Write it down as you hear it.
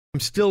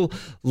still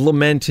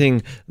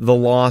lamenting the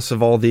loss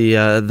of all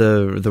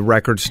the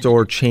record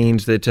store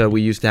chains that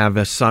we used to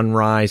have.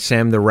 Sunrise,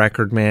 Sam the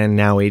Record Man,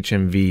 now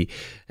HMV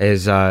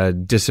is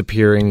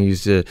disappearing.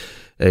 Used a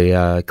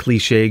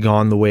cliche,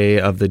 gone the way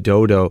of the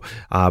dodo.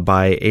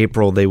 By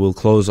April, they will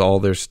close all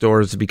their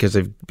stores because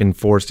they've been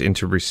forced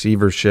into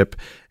receivership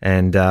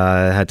and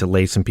had to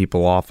lay some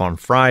people off on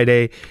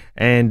Friday.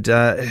 And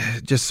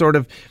just sort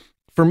of,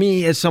 for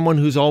me, as someone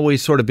who's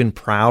always sort of been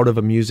proud of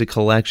a music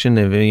collection,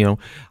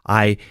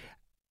 I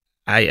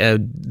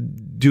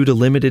due to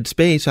limited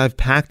space, I've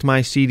packed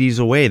my CDs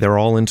away. They're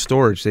all in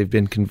storage. They've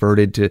been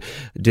converted to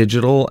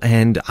digital,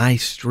 and I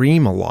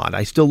stream a lot.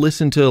 I still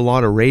listen to a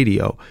lot of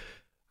radio.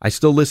 I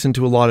still listen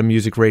to a lot of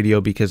music radio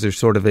because there's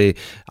sort of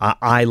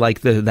I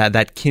like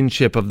that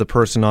kinship of the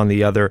person on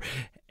the other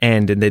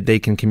end, and that they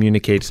can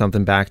communicate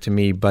something back to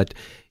me. But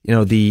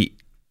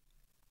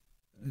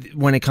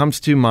when it comes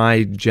to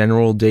my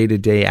general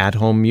day-to-day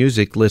at-home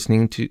music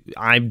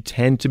I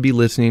tend to be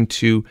listening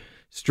to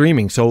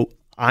streaming. So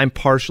I'm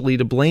partially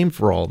to blame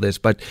for all this,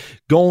 but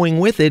going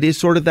with it is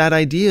sort of that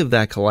idea of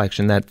that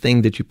collection, that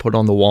thing that you put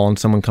on the wall and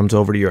someone comes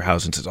over to your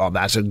house and says, "Oh,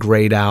 that's a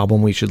great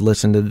album. We should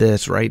listen to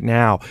this right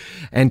now."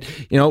 And,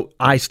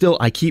 I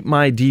keep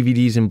my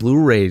DVDs and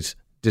Blu-rays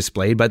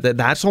displayed, but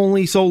that's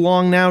only so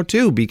long now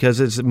too, because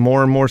as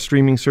more and more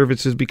streaming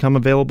services become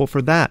available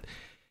for that,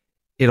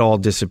 it all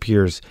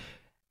disappears.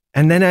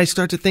 And then I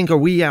start to think, are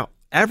we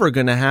ever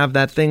going to have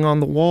that thing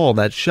on the wall,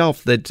 that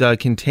shelf that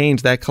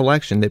contains that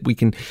collection, that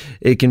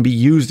it can be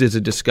used as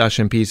a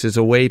discussion piece, as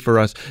a way for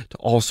us to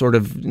all sort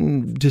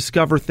of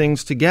discover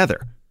things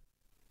together?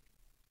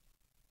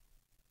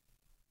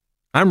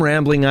 I'm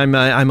rambling. I'm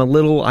a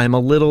little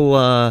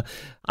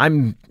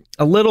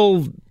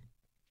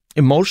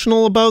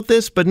emotional about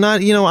this, but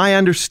not, I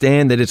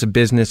understand that it's a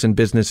business and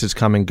businesses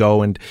come and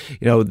go. And,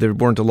 there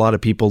weren't a lot of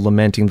people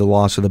lamenting the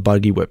loss of the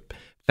buggy whip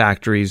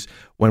factories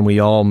when we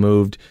all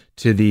moved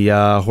to the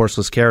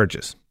horseless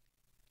carriages.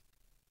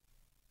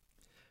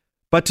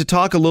 But to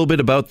talk a little bit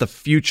about the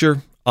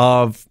future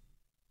of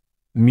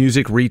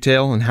music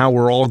retail and how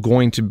we're all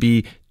going to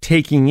be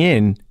taking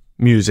in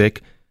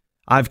music,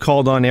 I've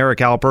called on Eric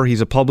Alper.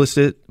 He's a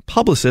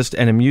publicist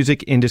and a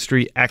music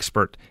industry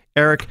expert.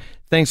 Eric,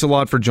 thanks a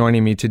lot for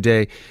joining me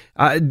today.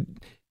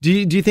 Do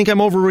you think I'm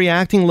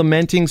overreacting,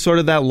 lamenting sort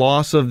of that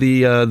loss of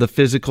the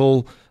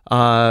physical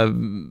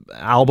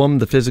album,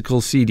 the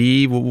physical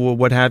CD,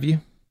 what have you?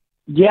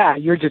 Yeah,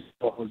 you're just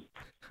old.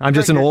 I'm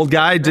just an old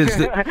guy. Just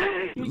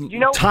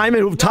time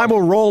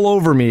will roll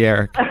over me,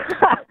 Eric.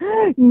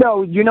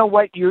 No, you know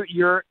what?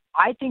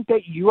 I think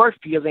that you are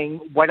feeling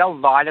what a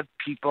lot of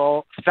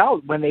people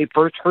felt when they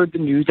first heard the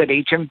news that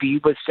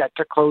HMV was set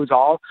to close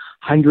all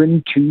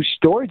 102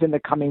 stores in the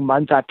coming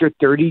months after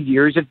 30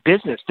 years of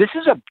business. This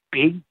is a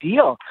big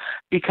deal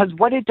because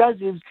what it does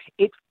is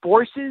it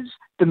forces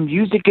the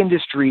music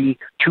industry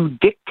to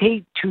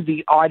dictate to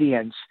the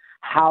audience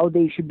how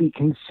they should be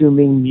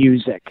consuming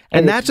music.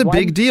 And that's a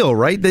big deal,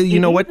 right?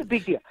 It's a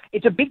big deal.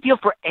 It's a big deal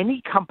for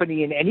any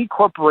company and any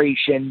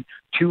corporation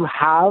to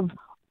have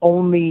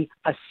only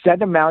a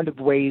set amount of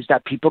ways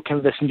that people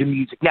can listen to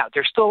music. Now,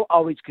 there's still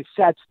always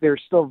cassettes.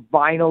 There's still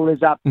vinyl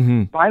is up.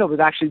 Mm-hmm. Vinyl was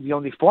actually the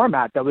only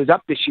format that was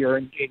up this year,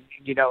 and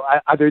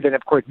other than,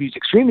 of course,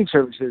 music streaming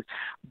services.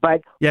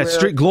 But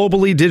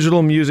globally,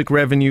 digital music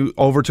revenue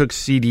overtook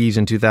CDs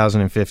in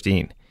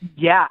 2015.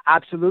 Yeah,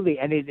 absolutely.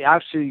 And it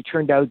actually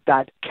turned out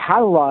that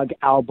catalog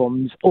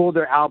albums,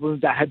 older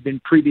albums that had been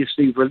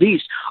previously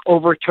released,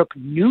 overtook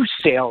new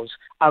sales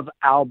of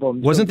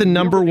albums. Wasn't the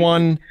number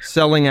one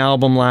selling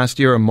album last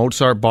year a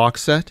Mozart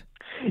box set?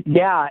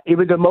 Yeah, it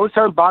was a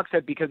Mozart box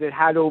set because it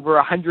had over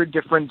 100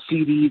 different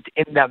CDs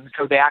in them.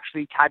 So they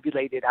actually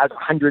tabulated as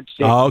 100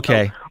 sales. Oh,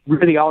 okay. So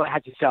really all it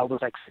had to sell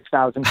was like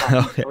 6,000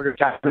 copies in order to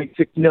tabulate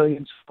 6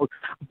 million. But,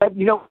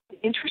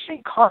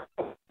 interesting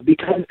concept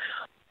because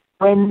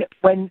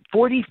when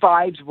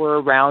 45s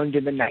were around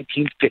in the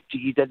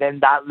 1950s, and then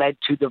that led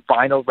to the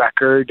vinyl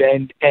record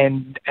and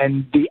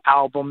the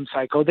album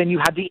cycle, then you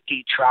had the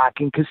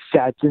 8-track and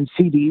cassettes and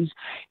CDs.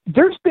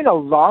 There's been a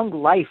long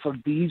life of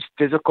these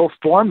physical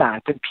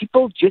formats, and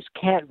people just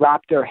can't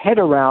wrap their head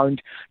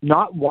around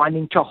not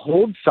wanting to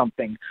hold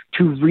something,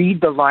 to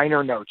read the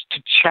liner notes,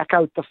 to check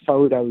out the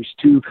photos,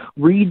 to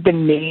read the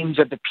names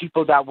of the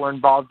people that were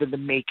involved in the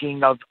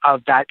making of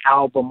that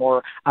album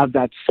or of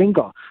that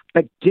single.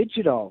 But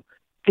digital,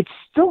 it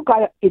still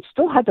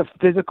has a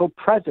physical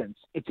presence.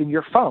 It's in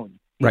your phone.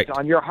 It's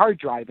on your hard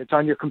drive. It's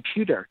on your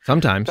computer.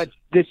 Sometimes. But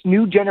this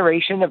new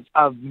generation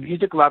of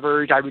music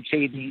lovers, I would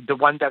say the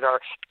ones that are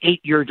 8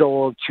 years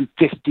old to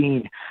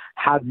 15,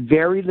 have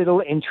very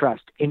little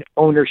interest in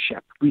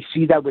ownership. We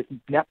see that with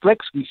Netflix.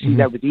 We see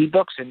that with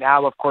ebooks. And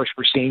now, of course,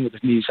 we're seeing it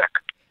with music.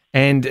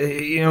 And,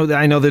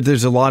 I know that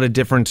there's a lot of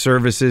different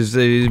services,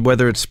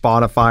 whether it's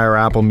Spotify or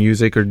Apple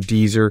Music or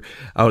Deezer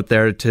out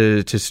there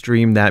to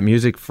stream that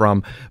music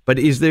from. But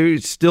is there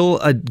still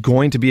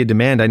going to be a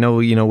demand? I know,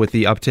 with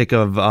the uptick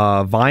of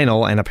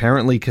vinyl and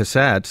apparently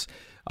cassettes,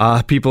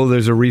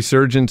 there's a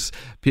resurgence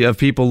of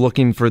people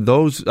looking for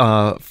those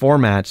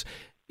formats.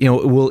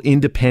 will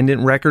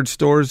independent record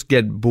stores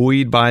get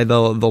buoyed by the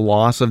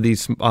loss of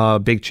these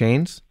big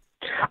chains?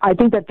 I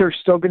think that there's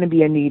still going to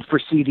be a need for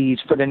CDs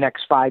for the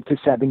next 5 to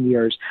 7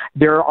 years.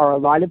 There are a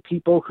lot of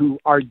people who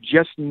are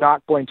just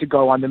not going to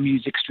go on the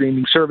music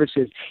streaming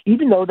services,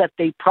 even though that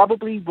they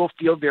probably will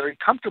feel very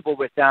comfortable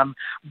with them.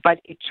 But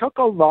it took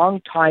a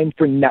long time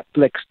for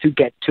Netflix to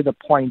get to the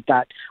point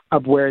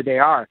of where they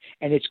are.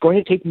 And it's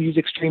going to take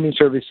music streaming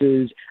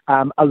services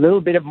a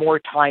little bit of more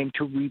time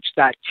to reach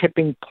that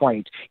tipping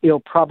point. We'll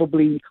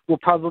probably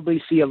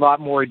see a lot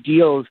more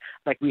deals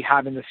like we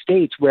have in the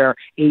States, where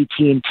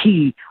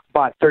AT&T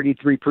bought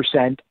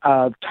 33%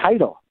 of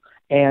Tidal.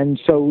 And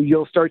so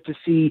you'll start to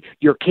see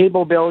your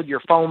cable bill, your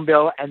phone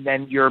bill, and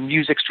then your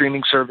music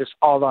streaming service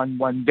all on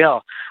one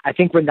bill. I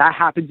think when that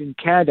happens in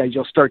Canada,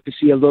 you'll start to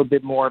see a little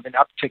bit more of an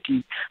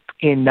uptick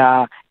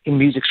in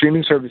music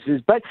streaming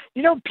services. But,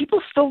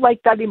 people still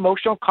like that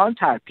emotional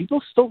contact.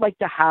 People still like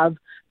to have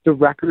the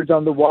records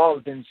on the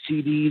walls and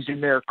CDs in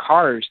their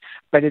cars.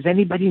 But as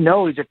anybody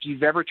knows, if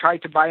you've ever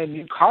tried to buy a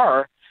new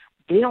car,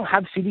 they don't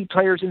have CD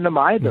players in them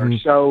either. Mm-hmm.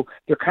 So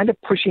they're kind of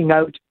pushing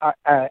out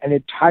an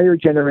entire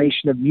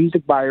generation of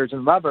music buyers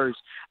and lovers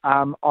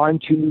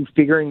onto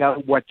figuring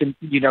out what to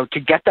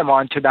get them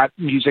onto that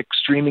music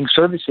streaming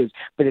services.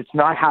 But it's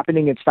not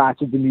happening as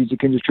fast as the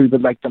music industry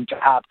would like them to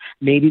have.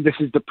 Maybe this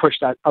is the push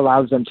that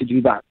allows them to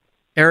do that.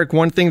 Eric,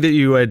 one thing that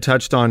you had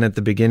touched on at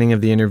the beginning of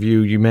the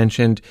interview, you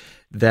mentioned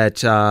that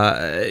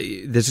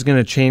this is going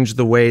to change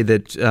the way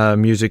that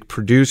music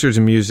producers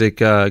and music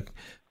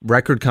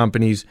record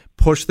companies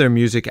push their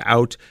music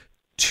out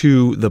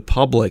to the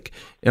public.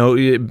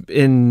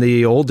 In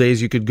the old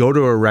days, you could go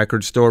to a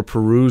record store,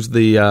 peruse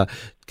the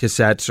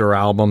cassettes or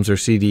albums or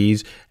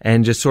CDs,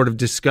 and just sort of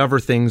discover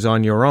things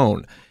on your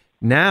own.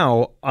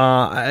 Now,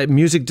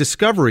 music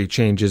discovery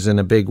changes in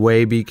a big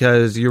way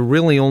because you're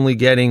really only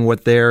getting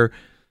what they're,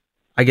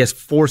 I guess,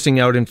 forcing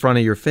out in front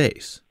of your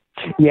face.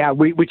 Yeah,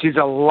 which is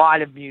a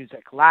lot of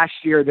music. Last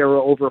year, there were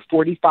over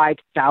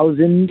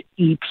 45,000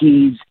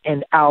 EPs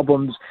and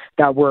albums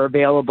that were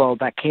available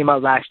that came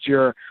out last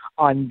year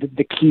on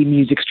the key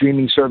music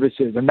streaming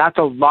services. And that's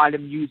a lot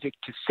of music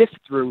to sift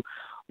through.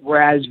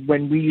 Whereas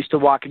when we used to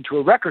walk into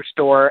a record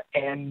store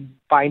and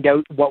find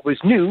out what was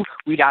new,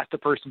 we'd ask the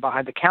person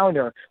behind the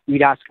counter.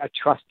 We'd ask a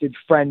trusted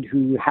friend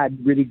who had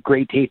really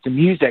great taste in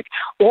music.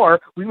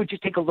 Or we would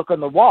just take a look on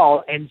the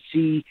wall and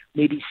see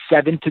maybe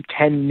 7 to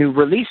 10 new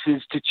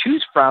releases to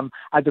choose from,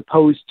 as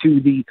opposed to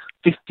the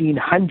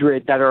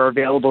 1,500 that are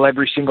available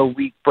every single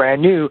week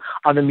brand new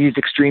on the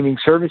music streaming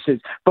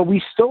services. But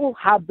we still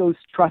have those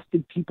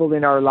trusted people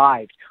in our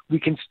lives. We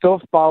can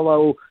still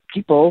follow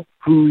people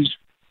whose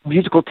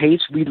musical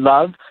tastes we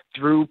love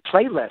through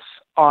playlists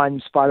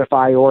on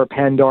Spotify or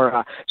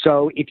Pandora.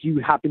 So if you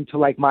happen to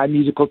like my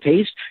musical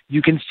taste,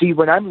 you can see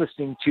what I'm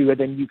listening to, and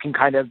then you can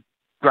kind of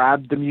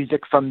grab the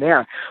music from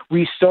there.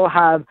 We still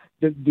have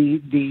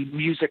the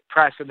music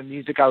press and the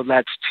music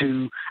outlets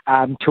to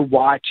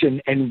watch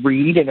and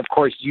read, and of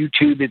course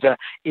YouTube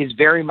is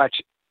very much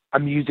a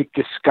music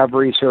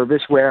discovery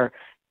service where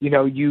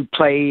you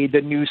play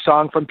the new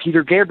song from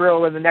Peter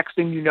Gabriel, and the next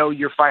thing you know,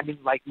 you're finding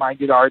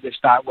like-minded artists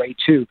that way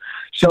too.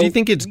 So do you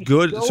think it's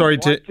good? Sorry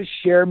to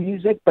share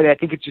music, but I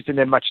think it's just in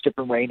a much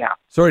different way now.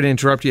 Sorry to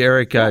interrupt you,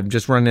 Eric.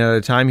 Just running out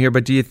of time here.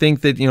 But do you think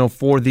that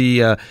for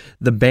the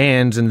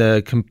bands and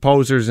the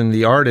composers and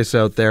the artists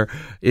out there,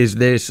 is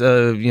this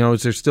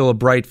is there still a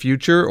bright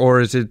future, or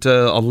is it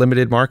a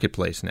limited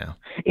marketplace now?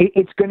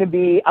 It's going to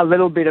be a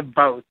little bit of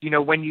both.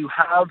 When you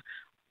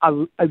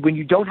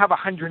don't have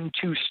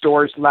 102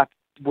 stores left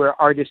where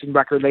artists and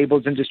record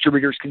labels and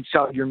distributors can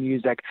sell your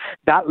music,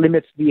 that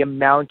limits the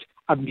amount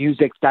of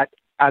music that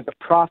as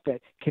a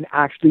profit can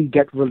actually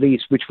get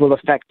released, which will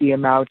affect the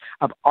amount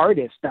of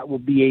artists that will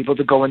be able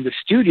to go in the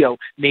studio.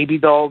 Maybe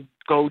they'll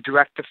go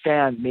direct to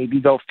fans. Maybe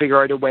they'll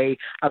figure out a way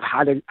of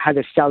how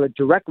to sell it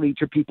directly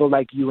to people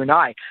like you and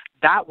I.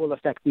 That will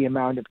affect the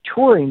amount of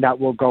touring that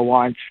will go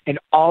on. And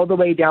all the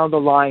way down the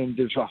line,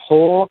 there's a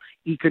whole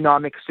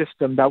economic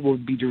system that will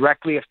be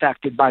directly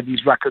affected by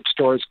these record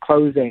stores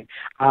closing.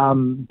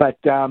 But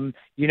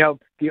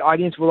the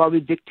audience will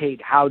always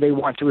dictate how they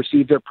want to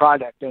receive their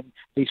product. And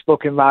they've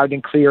spoken loud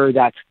and clear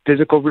that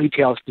physical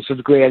retail,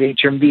 specifically at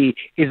HMV,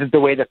 isn't the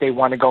way that they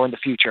want to go in the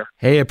future.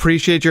 Hey,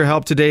 appreciate your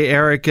help today,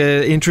 Eric.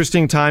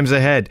 Interesting times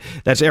ahead.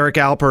 That's Eric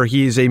Alper.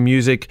 He's a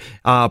music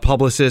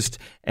publicist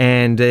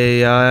and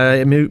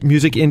a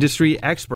music industry expert.